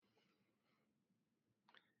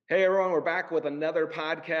Hey everyone, we're back with another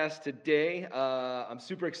podcast today. I'm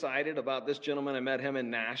super excited about this gentleman. I met him in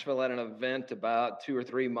Nashville at an event about 2 or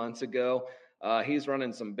 3 months ago. He's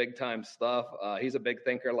running some big time stuff. He's a big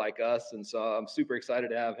thinker like us, and so I'm super excited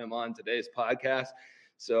to have him on today's podcast.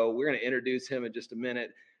 So we're going to introduce him in just a minute.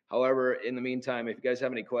 However, in the meantime, if you guys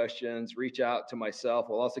have any questions, reach out to myself.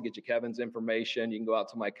 We'll also get you Kevin's information. You can go out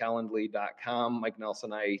to mycalendly.com, Mike Nelson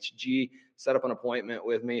IHG, set up an appointment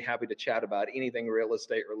with me. Happy to chat about anything real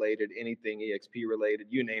estate related, anything EXP related,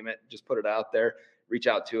 you name it. Just put it out there. Reach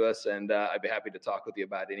out to us, and I'd be happy to talk with you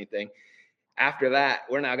about anything. After that,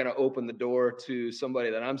 we're now going to open the door to somebody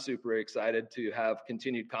that I'm super excited to have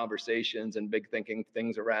continued conversations and big thinking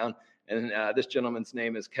things around. And this gentleman's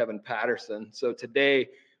name is Kevin Patterson. So today,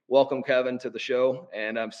 welcome, Kevin, to the show.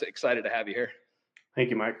 And I'm so excited to have you here. Thank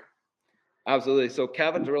you, Mike. Absolutely. So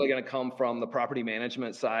Kevin's really going to come from the property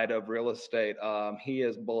management side of real estate. He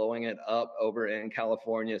is blowing it up over in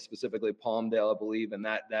California, specifically Palmdale, I believe, in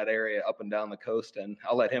that area up and down the coast. And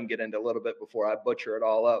I'll let him get into a little bit before I butcher it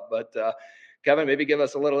all up. But Kevin, maybe give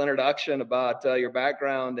us a little introduction about your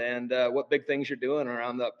background and what big things you're doing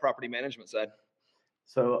around the property management side.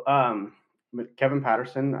 So, Kevin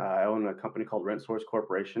Patterson, I own a company called Rent Source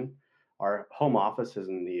Corporation. Our home office is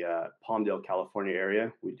in the Palmdale, California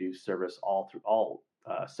area. We do service all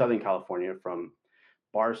Southern California, from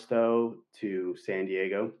Barstow to San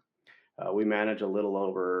Diego. We manage a little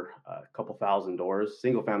over a couple thousand doors,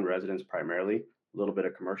 single family residence primarily, a little bit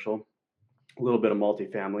of commercial, a little bit of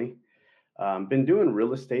multifamily. Been doing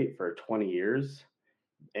real estate for 20 years.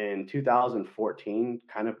 In 2014,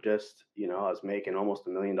 kind of just, I was making almost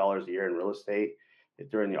 $1 million a year in real estate.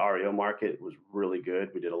 During the REO market, it was really good.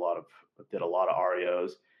 We did a lot of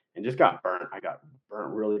REOs and just got burnt. I got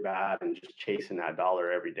burnt really bad and just chasing that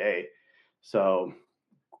dollar every day. So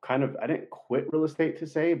I didn't quit real estate to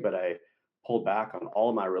say, but I pulled back on all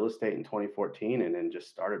of my real estate in 2014 and then just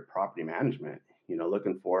started property management,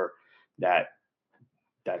 looking for that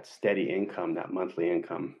steady income, that monthly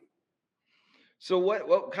income. So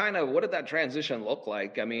what did that transition look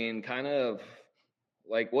like? I mean, kind of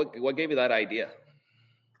like what gave you that idea?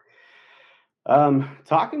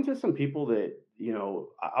 Talking to some people that,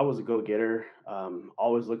 I was a go-getter,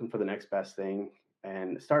 always looking for the next best thing,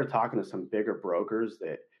 and started talking to some bigger brokers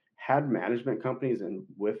that had management companies and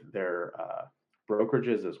with their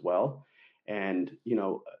brokerages as well. And,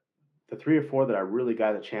 the 3 or 4 that I really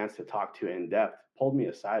got a chance to talk to in depth pulled me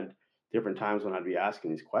aside different times when I'd be asking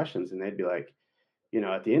these questions, and they'd be like,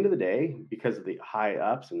 at the end of the day, because of the high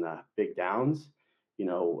ups and the big downs,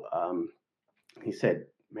 he said,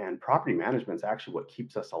 man, property management is actually what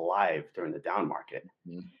keeps us alive during the down market.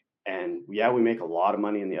 Mm-hmm. And yeah, we make a lot of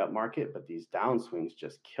money in the up market, but these downswings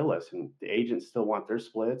just kill us. And the agents still want their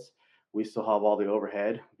splits. We still have all the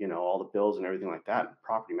overhead, all the bills and everything like that.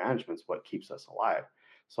 Property management is what keeps us alive.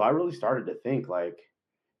 So I really started to think like,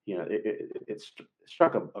 it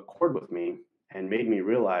struck a chord with me and made me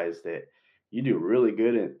realize that you do really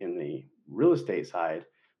good in the real estate side,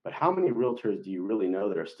 but how many realtors do you really know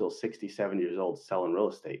that are still 60, 70 years old selling real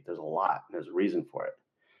estate? There's a lot, and there's a reason for it,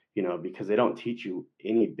 because they don't teach you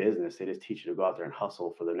any business. They just teach you to go out there and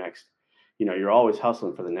hustle for the next, you're always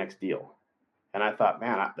hustling for the next deal. And I thought,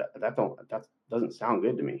 man, that doesn't sound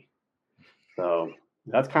good to me. So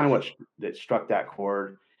that's kind of that struck that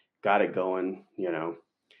chord, got it going,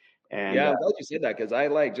 And Yeah, I'm glad you said that because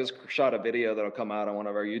I just shot a video that'll come out on one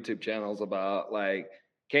of our YouTube channels about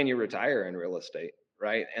can you retire in real estate,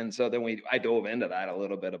 right? And so then I dove into that a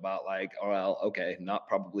little bit about okay, not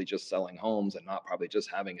probably just selling homes and not probably just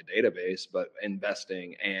having a database, but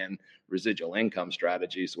investing and residual income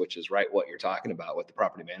strategies, which is right what you're talking about with the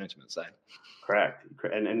property management side. Correct.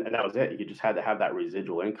 And that was it. You just had to have that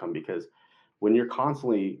residual income, because when you're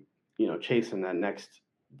constantly, chasing that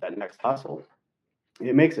next hustle,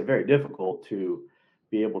 it makes it very difficult to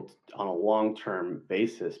be able to, on a long-term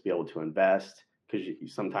basis, be able to invest,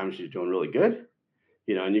 because sometimes you're doing really good,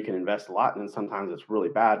 and you can invest a lot, and then sometimes it's really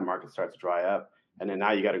bad. Market starts to dry up, and then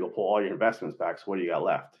now you got to go pull all your investments back. So what do you got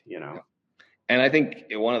left? And I think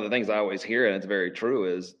one of the things I always hear, and it's very true,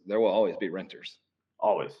 is there will always be renters.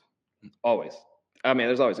 Always. I mean,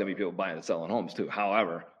 there's always going to be people buying and selling homes too.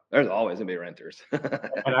 However, there's always going to be renters.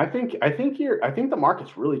 And I think the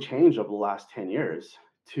market's really changed over the last 10 years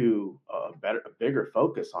to a bigger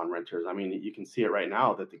focus on renters. I mean, you can see it right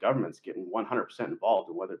now that the government's getting 100% involved,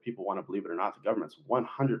 and whether people want to believe it or not, the government's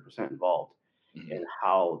 100% involved in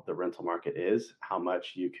how the rental market is, how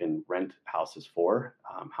much you can rent houses for,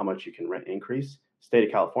 how much you can rent increase. State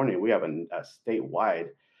of California, we have a statewide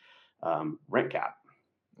rent cap.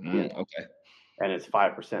 Okay. And it's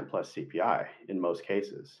 5% plus CPI in most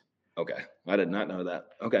cases. Okay. I did not know that.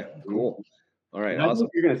 Okay, cool. All right, And I awesome.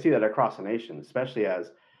 think you're going to see that across the nation, especially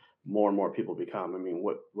as more and more people become. I mean,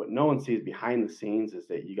 what no one sees behind the scenes is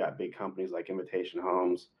that you got big companies like Invitation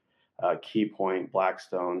Homes, Key Point,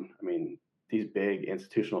 Blackstone. I mean, these big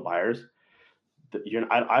institutional buyers.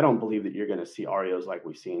 I don't believe that you're going to see REOs like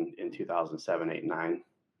we've seen in 2007, 8, 9.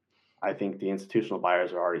 I think the institutional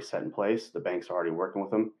buyers are already set in place. The banks are already working with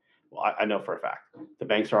them. Well, I know for a fact the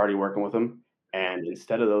banks are already working with them. And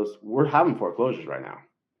instead of those, we're having foreclosures right now.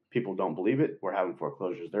 People don't believe it. We're having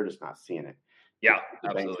foreclosures. They're just not seeing it Yeah, because the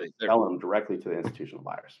banks are absolutely. selling them directly to the institutional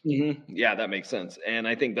buyers. Yeah, that makes sense. And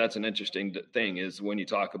I think that's an interesting thing is when you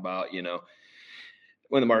talk about,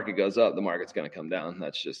 when the market goes up, the market's going to come down.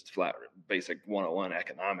 That's just flat basic 101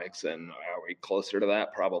 economics. And are we closer to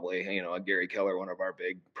that? Probably. Gary Keller, one of our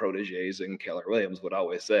big proteges, and Keller Williams would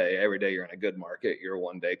always say, every day you're in a good market, you're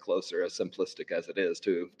one day closer, as simplistic as it is,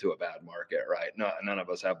 to a bad market, right? None of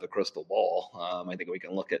us have the crystal ball. I think we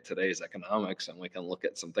can look at today's economics and we can look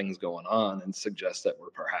at some things going on and suggest that we're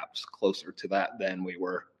perhaps closer to that than we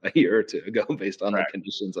were a year or two ago based on the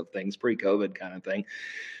conditions of things pre-COVID kind of thing.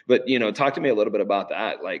 But talk to me a little bit about that.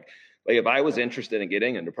 Like if I was interested in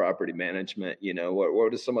getting into property management,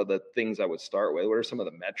 what are some of the things I would start with? What are some of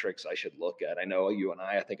the metrics I should look at? I know you and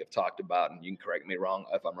I think have talked about, and you can correct me wrong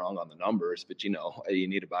if I'm wrong on the numbers, but you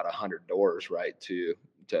need about 100 doors, right, to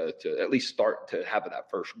at least start to have that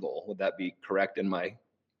first goal. Would that be correct in my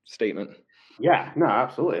statement? Yeah, no,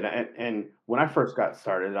 absolutely. And when I first got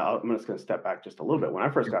started, I'm just going to step back just a little bit. When I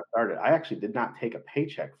first got started, I actually did not take a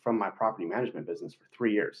paycheck from my property management business for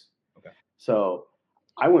 3 years. Okay. So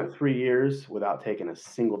I went 3 years without taking a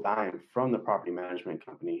single dime from the property management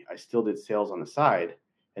company. I still did sales on the side,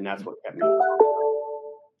 and that's what kept me.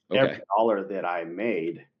 Every Okay. dollar that I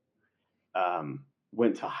made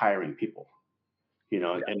went to hiring people,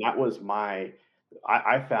 and that was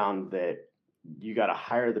I found that you got to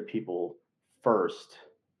hire the people first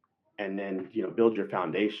and then, build your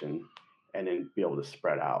foundation and then be able to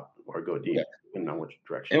spread out or go deep, Okay. depending on which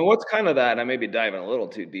direction And you what's kind of that? I may be diving a little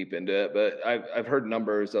too deep into it, but I've heard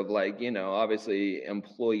numbers of like, obviously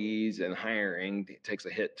employees and hiring takes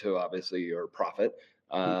a hit to obviously your profit.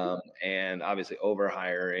 go. And obviously over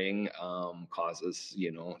hiring causes,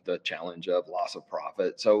 the challenge of loss of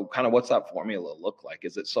profit. So kind of what's that formula look like?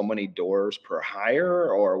 Is it so many doors per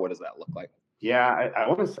hire or what does that look like? Yeah, I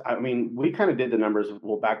want to. I mean, we kind of did the numbers.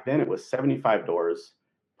 Well, back then it was 75 doors,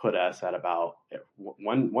 put us at about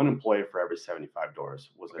one employee for every 75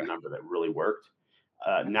 doors was a Okay. number that really worked.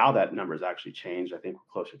 Now that number has actually changed. I think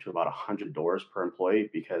we're closer to about 100 doors per employee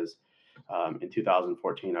because in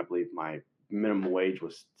 2014, I believe my minimum wage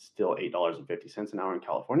was still $8.50 an hour in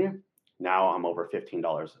California. Now I'm over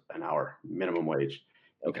 $15 an hour minimum wage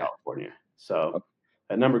in Okay. California. So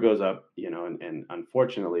that number goes up, and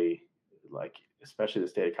unfortunately, like especially the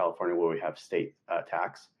state of California, where we have state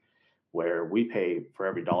tax, where we pay for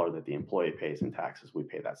every dollar that the employee pays in taxes, we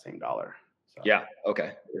pay that same dollar. So Yeah.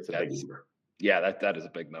 Okay. it's a big number. Yeah, that is a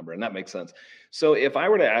big number, and that makes sense. So if I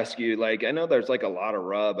were to ask you, like, I know there's like a lot of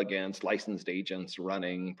rub against licensed agents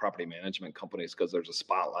running property management companies because there's a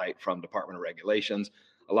spotlight from Department of Regulations.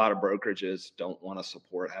 A lot of brokerages don't want to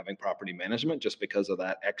support having property management just because of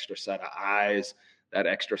that extra set of eyes, that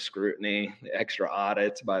extra scrutiny, the extra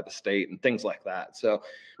audits by the state, and things like that. So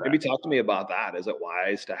maybe Correct. talk to me about that. Is it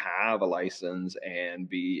wise to have a license and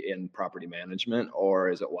be in property management, or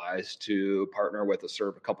is it wise to partner with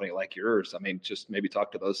a company like yours? I mean, just maybe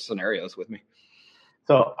talk to those scenarios with me.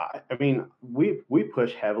 So I mean, we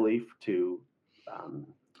push heavily to um,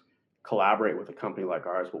 collaborate with a company like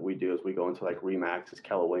ours. What we do is we go into like Remax's,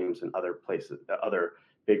 Keller Williams, and other places, other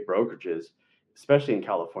big brokerages, especially in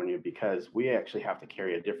California, because we actually have to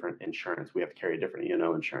carry a different insurance. We have to carry a different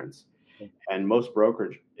E&O insurance. And most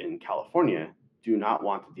brokers in California do not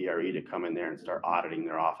want the DRE to come in there and start auditing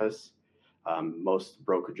their office. Most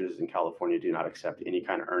brokerages in California do not accept any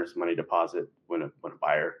kind of earnest money deposit when a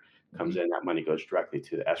buyer comes in. That money goes directly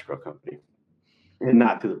to the escrow company and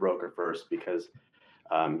not to the broker first, because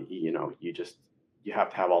you have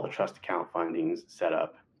to have all the trust account findings set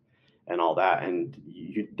up and all that, and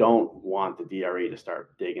you don't want the DRE to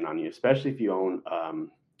start digging on you, especially if you own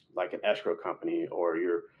like an escrow company or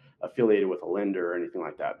you're affiliated with a lender or anything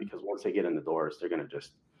like that, because once they get in the doors, they're going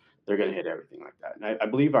to hit everything like that. And I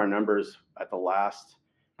believe our numbers at the last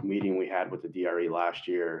meeting we had with the DRE last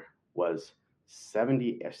year was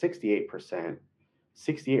 68%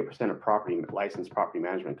 of licensed property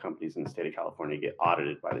management companies in the state of California get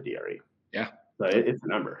audited by the DRE. Yeah. So it's a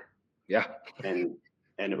number. Yeah. And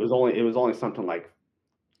it was only something like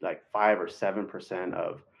 5 or 7%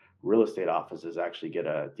 of real estate offices actually get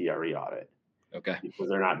a DRE audit. Okay. because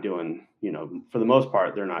they're not doing, for the most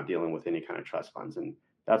part, they're not dealing with any kind of trust funds, and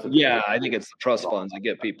that's what they Yeah, I think do it's the trust wrong. funds that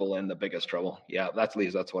get people in the biggest trouble. Yeah, that's at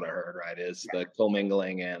least that's what I heard, right? Is the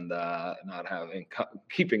commingling and not having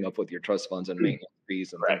keeping up with your trust funds and maintenance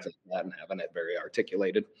fees and things Correct. like that, and having it very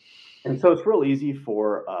articulated. And so it's real easy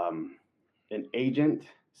for an agent,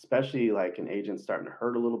 especially like an agent starting to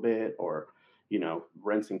hurt a little bit, or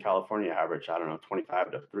rents in California average, I don't know,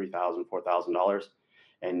 25 to $3,000, $4,000,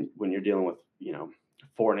 and when you're dealing with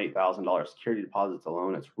 $4,000 and $8,000 security deposits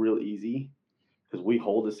alone, it's real easy because we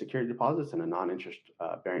hold the security deposits in a non-interest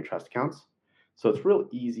bearing trust accounts. So it's real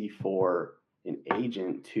easy for an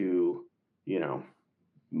agent to, you know,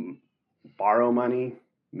 borrow money,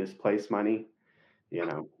 misplace money,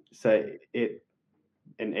 say it,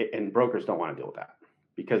 and brokers don't want to deal with that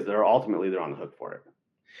because they're on the hook for it.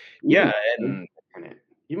 Yeah, Even and tenant,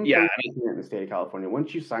 even yeah, placing it in the state of California,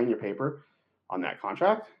 once you sign your paper on that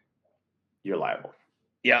contract, you're liable.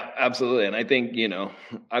 yeah, absolutely. And I think,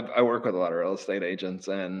 I work with a lot of real estate agents,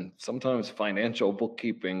 and sometimes financial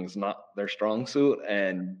bookkeeping's not their strong suit.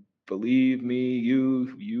 And believe me,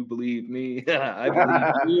 you believe me, I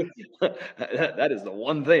believe you. That is the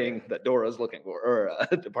one thing that DORA is looking for, or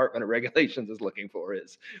Department of Regulations is looking for,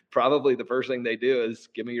 is probably the first thing they do is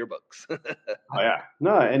give me your books. Oh yeah,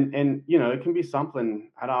 no, and it can be something.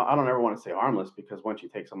 I don't ever want to say harmless because once you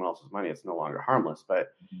take someone else's money, it's no longer harmless.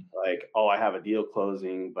 But like, oh, I have a deal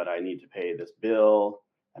closing, but I need to pay this bill,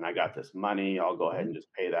 and I got this money. I'll go ahead Mhm. and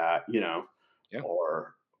just pay that, Yeah.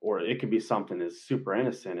 or it could be something as super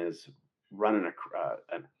innocent as running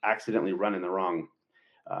accidentally running the wrong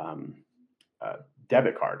um, uh,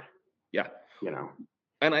 debit card. Yeah. You know,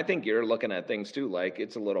 And I think you're looking at things too, like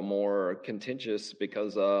it's a little more contentious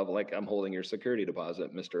because of, like, I'm holding your security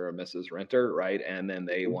deposit, Mr. or Mrs. Renter, right? And then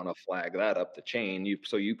they want to flag that up the chain.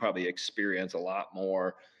 So you probably experience a lot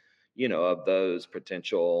more, of those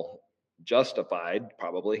potential justified,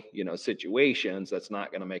 probably, situations that's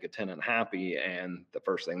not going to make a tenant happy. And the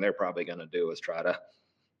first thing they're probably going to do is try to,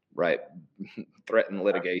 right, threaten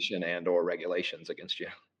litigation and or regulations against you.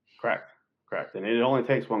 correct, correct. And it only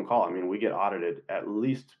takes one call. I mean, we get audited at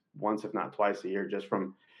least once, if not twice a year, just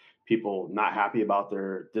from people not happy about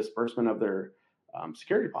their disbursement of their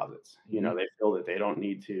security deposits. Mhm. They feel that they don't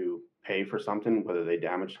need to pay for something, whether they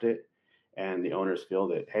damaged it, and the owners feel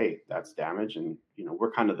that, hey, that's damage, and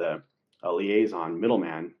we're kind of the a liaison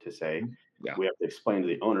middleman to say Yeah. we have to explain to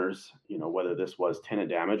the owners, whether this was tenant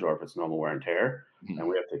damage or if it's normal wear and tear, Mhm. and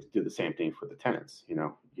we have to do the same thing for the tenants.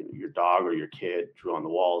 Your dog or your kid drew on the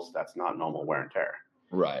walls, that's not normal wear and tear.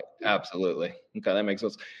 Right. You know, Absolutely. Okay, that makes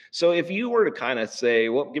sense. So if you were to kind of say,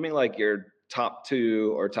 well, give me like your top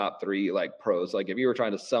two or top three like pros. Like if you were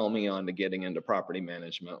trying to sell me on to getting into property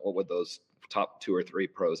management, what would those top two or three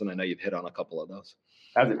pros? And I know you've hit on a couple of those.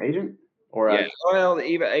 as an agent or Yeah. as Well,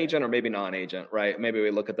 even agent or maybe non-agent, right? Maybe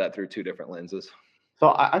we look at that through two different lenses.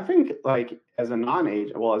 So I think like as a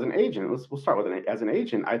non-agent, well, as an agent, we'll start with as an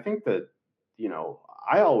agent. I think that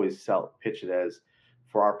I always pitch it as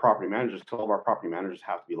for our property managers. 'Cause all of our property managers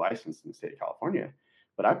have to be licensed in the state of California,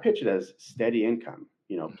 but I pitch it as steady income,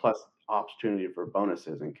 plus opportunity for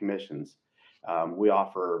bonuses and commissions. We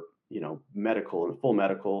offer medical and full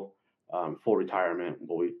medical, full retirement.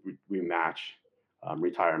 Well, we match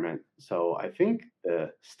retirement. So I think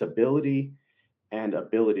the stability and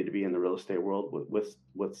ability to be in the real estate world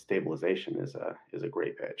with stabilization is a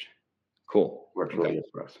great pitch. Cool. Works Okay. really good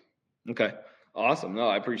for us. Okay. Awesome. No,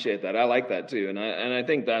 I appreciate that. I like that too. And I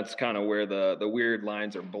think that's kind of where the weird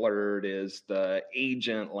lines are blurred, is the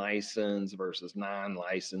agent license versus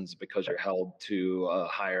non-license, because you're held to a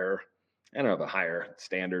higher, I don't know if a higher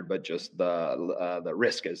standard, but just the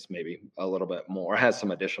risk is maybe a little bit more, has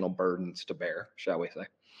some additional burdens to bear, shall we say.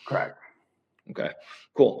 Correct. Okay,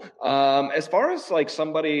 cool. As far as like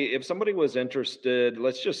somebody, if somebody was interested,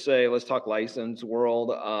 let's just say, let's talk license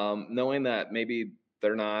world, knowing that maybe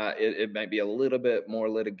they're not, it might be a little bit more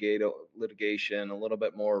litigation, a little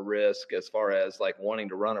bit more risk as far as like wanting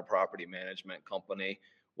to run a property management company.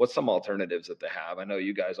 What's some alternatives that they have? I know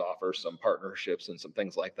you guys offer some partnerships and some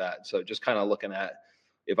things like that. So just kind of looking at,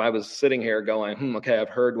 if I was sitting here going, okay, I've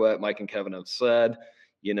heard what Mike and Kevin have said,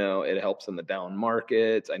 it helps in the down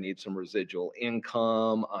markets. I need some residual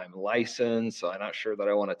income. I'm licensed, so I'm not sure that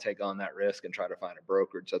I want to take on that risk and try to find a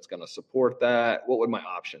brokerage that's going to support that. What would my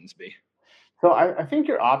options be? So I think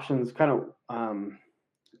your options kind of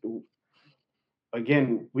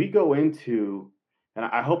again, we go into, and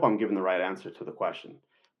I hope I'm giving the right answer to the question,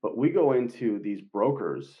 but we go into these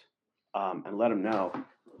brokers and let them know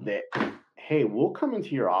that, hey, we'll come into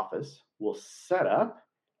your office, we'll set up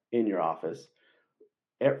in your office,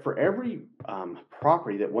 For every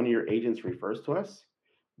property that one of your agents refers to us,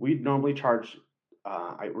 we'd normally charge.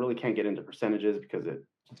 I really can't get into percentages because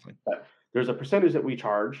there's a percentage that we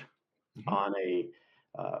charge Mm-hmm.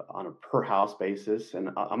 on a per house basis, and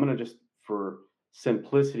I'm going to just for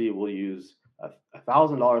simplicity, we'll use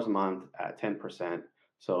 $1,000 a month at 10%.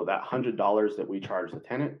 So that $100 that we charge the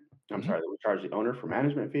tenant, I'm Mm-hmm. sorry, that we charge the owner for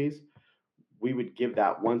management fees, we would give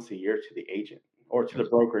that once a year to the agent or to the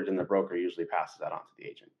brokerage, and the broker usually passes that on to the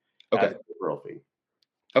agent as Okay. a referral fee.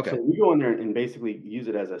 So Okay. we go in there and basically use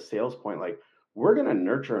it as a sales point. Like, we're going to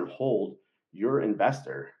nurture and hold your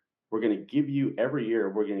investor. We're going to give you every year,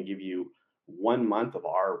 we're going to give you 1 month of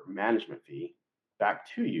our management fee back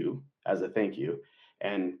to you as a thank you.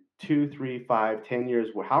 And 2, 3, 5, 10 years,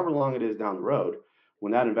 however long it is down the road,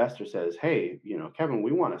 when that investor says, hey, Kevin,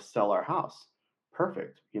 we want to sell our house.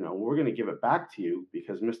 Perfect. We're going to give it back to you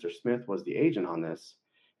because Mr. Smith was the agent on this,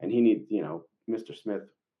 and Mr. Smith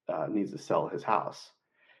needs to sell his house.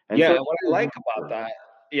 And Yeah, so, what I like about that,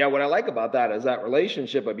 what I like about that is that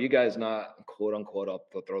relationship of you guys not quote unquote, I'll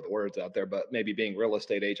throw the words out there, but maybe being real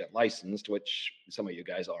estate agent licensed, which some of you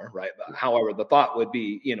guys are, right? But however, the thought would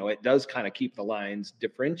be, it does kind of keep the lines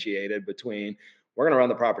differentiated between we're going to run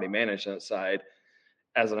the property management side.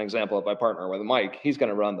 As an example, if I partner with Mike, he's going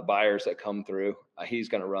to run the buyers that come through. He's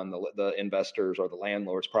going to run the investors or the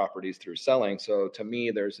landlords' properties through selling. So to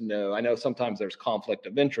me, I know sometimes there's conflict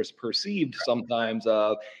of interest perceived sometimes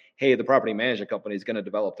of, hey, the property management company is going to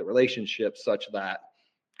develop the relationship such that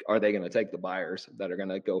are they going to take the buyers that are going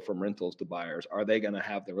to go from rentals to buyers? Are they going to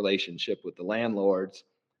have the relationship with the landlords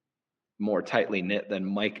more tightly knit than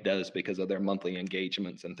Mike does because of their monthly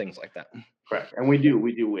engagements and things like that? correct. And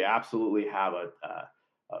we absolutely have a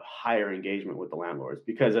higher engagement with the landlords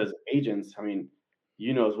because as agents, I mean,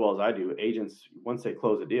 as well as I do, agents, once they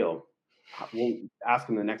close a deal, we'll ask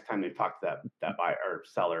them the next time they talk to that buyer or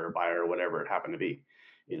seller or buyer or whatever it happened to be,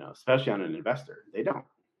 especially on an investor. They don't.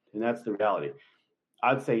 And that's the reality.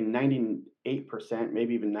 I'd say 98%,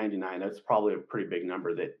 maybe even 99, that's probably a pretty big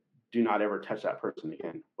number that do not ever touch that person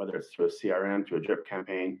again, whether it's through a CRM, through a drip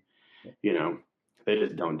campaign, you know, they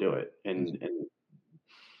just don't do it. And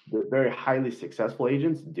the very highly successful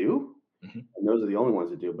agents do, Mm-hmm. and those are the only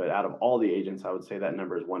ones that do. But out of all the agents, I would say that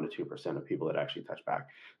number is 1 to 2% of people that actually touch back.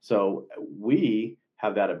 So we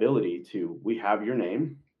have that ability we have your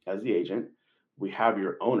name as the agent, we have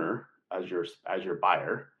your owner as your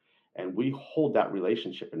buyer, and we hold that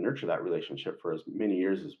relationship and nurture that relationship for as many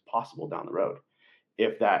years as possible down the road.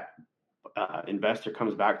 If that investor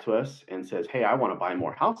comes back to us and says, "Hey, I want to buy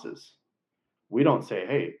more houses," we don't say,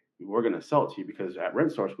 "Hey, we're going to sell it to you," because at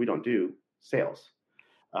Rent Source we don't do sales.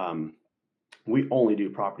 Um, we only do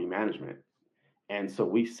property management. And so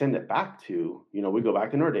we send it back to, we go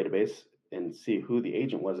back in our database and see who the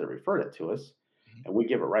agent was that referred it to us. And we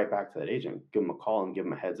give it right back to that agent, give them a call and give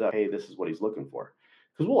them a heads up. Hey, this is what he's looking for.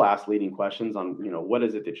 Because we'll ask leading questions on, what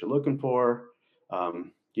is it that you're looking for?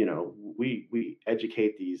 We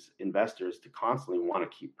educate these investors to constantly want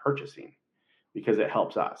to keep purchasing because it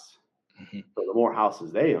helps us. Mm-hmm. So the more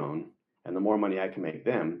houses they own and the more money I can make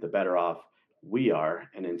them, the better off we are.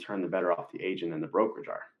 And in turn, the better off the agent and the brokerage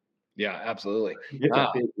are. Yeah, absolutely. It's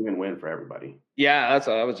a big win-win for everybody. Yeah, that's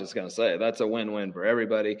what I was just gonna say. That's a win-win for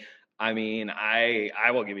everybody. I mean, I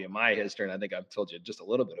will give you my history, and I think I've told you just a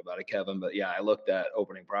little bit about it, Kevin. But yeah, I looked at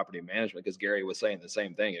opening property management because Gary was saying the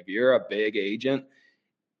same thing. If you're a big agent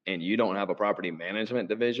and you don't have a property management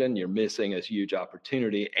division, you're missing a huge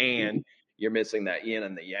opportunity, and Mhm. you're missing that yin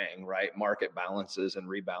and the yang, right? Market balances and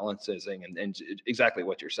rebalancing, and exactly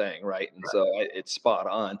what you're saying, right? And so it's spot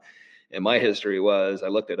on. And my history was I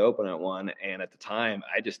looked at open at one, and at the time,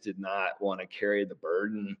 I just did not want to carry the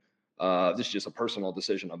burden. This is just a personal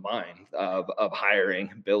decision of mine of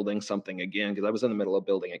hiring, building something again, because I was in the middle of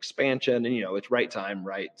building expansion, and it's right time,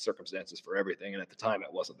 right circumstances for everything. And at the time,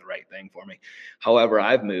 it wasn't the right thing for me. However,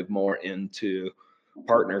 I've moved more into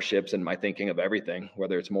partnerships in my thinking of everything,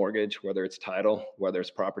 whether it's mortgage, whether it's title, whether it's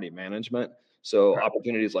property management. So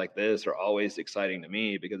opportunities like this are always exciting to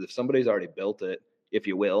me because if somebody's already built it, if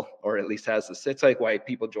you will, or at least has this, it's like why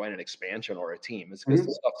people join an expansion or a team. It's because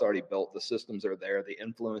the stuff's already built, the systems are there, the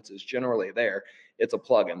influence is generally there. It's a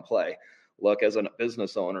plug and play. Look, as a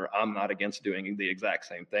business owner, I'm not against doing the exact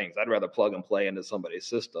same things. I'd rather plug and play into somebody's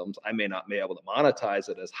systems. I may not be able to monetize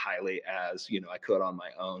it as highly as I could on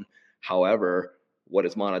my own. However, what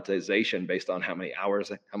is monetization based on how many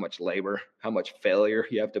hours, how much labor, how much failure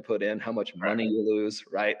you have to put in, how much money you lose,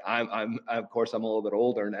 right? I'm of course I'm a little bit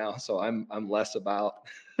older now, so I'm less about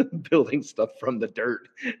building stuff from the dirt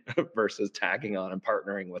versus tagging on and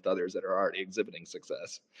partnering with others that are already exhibiting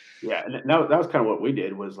success. Yeah, and that was kind of what we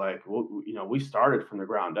did was like, well, we started from the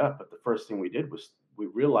ground up, but the first thing we did was we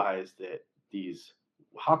realized that these,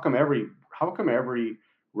 how come every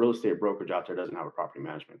real estate brokerage out there doesn't have a property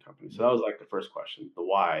management company? So that was like the first question, the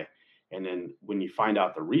why. And then when you find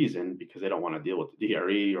out the reason, because they don't want to deal with the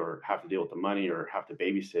DRE or have to deal with the money or have to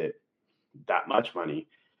babysit that much money,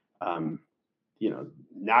 um,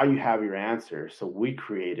 now you have your answer. So we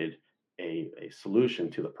created a solution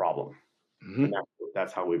to the problem. Mm-hmm. And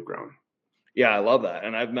that's how we've grown. Yeah, I love that.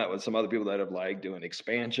 And I've met with some other people that have like doing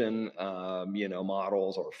expansion,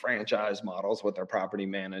 models or franchise models with their property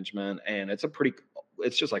management. And it's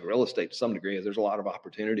just like real estate to some degree. There's a lot of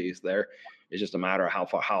opportunities there. It's just a matter of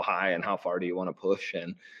how high and how far do you want to push.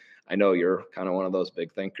 And I know you're kind of one of those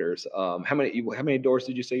big thinkers. How many doors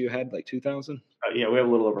did you say you had? Like 2,000? Yeah, we have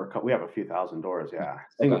a little over. We have a few thousand doors. Yeah,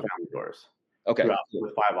 single family doors. Okay. Throughout,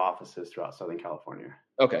 with 5 offices throughout Southern California.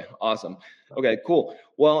 Okay, awesome. Okay, cool.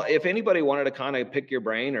 Well, if anybody wanted to kind of pick your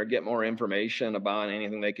brain or get more information about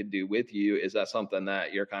anything they could do with you, is that something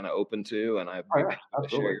that you're kind of open to? And I'd be Oh yeah, happy to share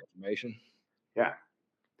absolutely. your information. Yeah,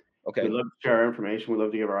 we Okay. love to share our information. We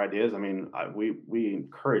love to give our ideas. I mean, we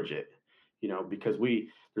encourage it, because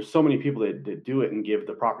there's so many people that do it and give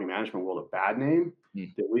the property management world a bad name,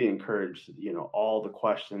 that we encourage, all the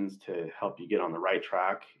questions to help you get on the right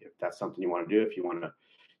track. If that's something you want to do, if you want to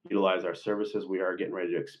utilize our services, we are getting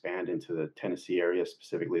ready to expand into the Tennessee area,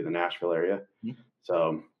 specifically the Nashville area.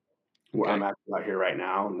 So Okay. I'm actually out here right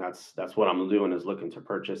now, and that's what I'm doing, is looking to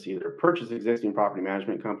either purchase existing property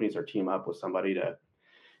management companies or team up with somebody to,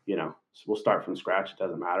 so we'll start from scratch. It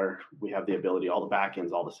doesn't matter. We have the ability, all the back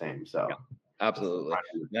ends, all the same. So Yeah, absolutely.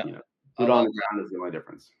 Yeah. I boot on love the ground is the only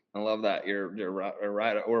difference. I love that you're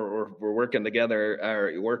right. We're working together,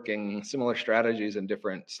 or working similar strategies in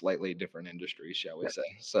slightly different industries, shall we say?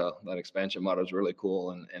 So that expansion model is really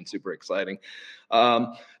cool and super exciting.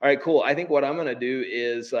 All right, cool. I think what I'm gonna do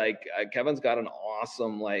is like Kevin's got an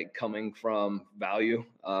awesome like coming from value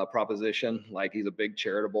proposition. Like he's a big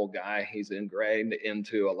charitable guy. He's ingrained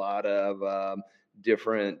into a lot of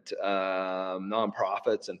different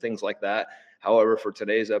nonprofits and things like that. However, for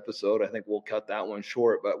today's episode, I think we'll cut that one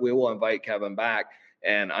short, but we will invite Kevin back.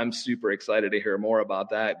 And I'm super excited to hear more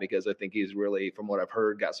about that because I think he's really, from what I've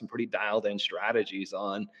heard, got some pretty dialed in strategies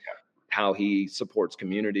on how he supports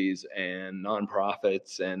communities and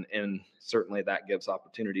nonprofits. And certainly that gives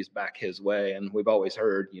opportunities back his way. And we've always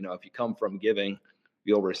heard, if you come from giving,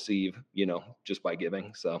 you'll receive, just by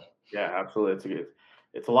giving. So yeah, absolutely.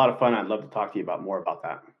 It's a lot of fun. I'd love to talk to you about more about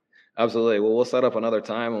that. Absolutely. Well, we'll set up another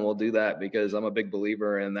time and we'll do that because I'm a big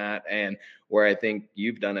believer in that. And where I think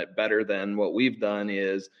you've done it better than what we've done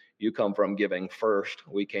is you come from giving first.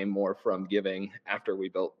 We came more from giving after we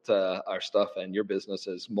built our stuff, and your business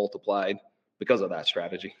has multiplied because of that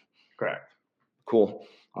strategy. Correct. Cool.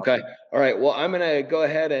 Okay. Awesome. All right. Well, I'm going to go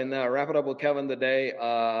ahead and wrap it up with Kevin today.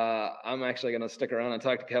 I'm actually going to stick around and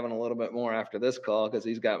talk to Kevin a little bit more after this call because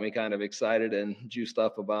he's got me kind of excited and juiced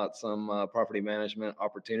up about some property management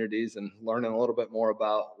opportunities and learning a little bit more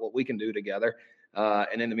about what we can do together.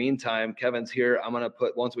 And in the meantime, Kevin's here. I'm going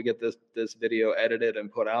to once we get this video edited and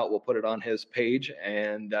put out, we'll put it on his page,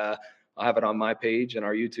 and I'll have it on my page and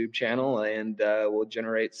our YouTube channel, and we'll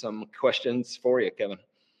generate some questions for you, Kevin.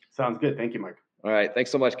 Sounds good. Thank you, Mike. All right. Thanks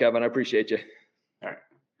so much, Kevin. I appreciate you.